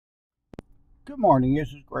Good morning,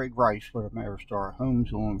 this is Greg Rice with Ameri-Star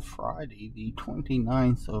Homes on Friday, the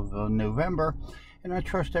 29th of November, and I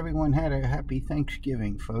trust everyone had a happy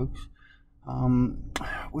Thanksgiving, folks.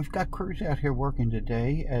 We've got crews out here working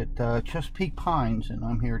today at Chesapeake Pines, and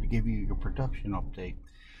I'm here to give you your production update.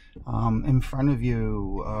 In front of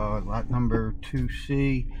you, lot number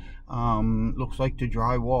 2C, looks like the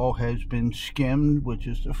drywall has been skimmed, which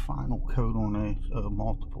is the final coat on a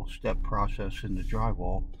multiple step process in the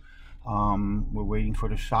drywall. We're waiting for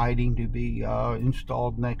the siding to be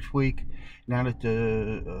installed next week. Now that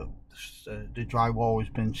the drywall has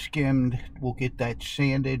been skimmed, we'll get that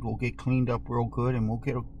sanded, we'll get cleaned up real good, and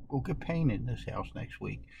we'll get painted in this house next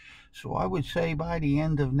week. So I would say by the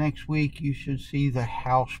end of next week you should see the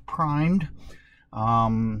house primed.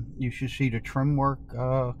 You should see the trim work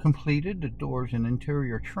completed, the doors and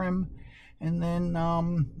interior trim, and then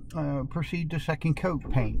proceed to second coat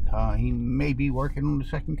paint. He may be working on the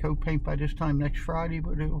second coat paint by this time next Friday,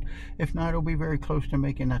 but if not, it'll be very close to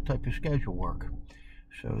making that type of schedule work.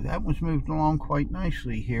 So that was moved along quite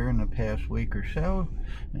nicely here in the past week or so,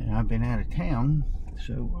 and I've been out of town,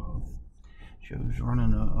 so Joe's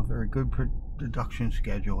running a very good production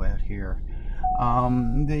schedule out here.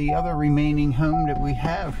 The other remaining home that we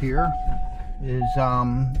have here is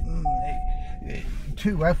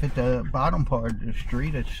 2F at the bottom part of the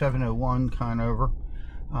street at 701 Conover.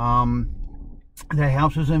 The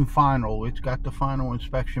house is in final. It's got the final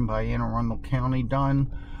inspection by Anne Arundel County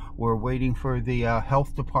done. We're waiting for the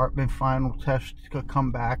health department final test to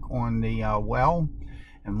come back on the well.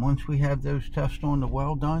 And once we have those tests on the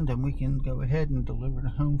well done, then we can go ahead and deliver the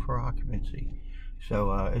home for occupancy.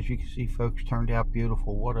 So as you can see, folks, turned out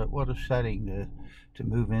beautiful. What a setting to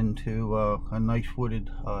move into a nice wooded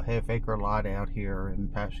half-acre lot out here in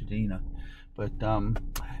Pasadena. But a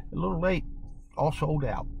little late, all sold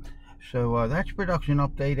out. So that's production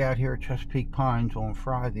update out here at Chesapeake Pines on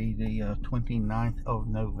Friday, the 29th of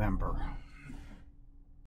November.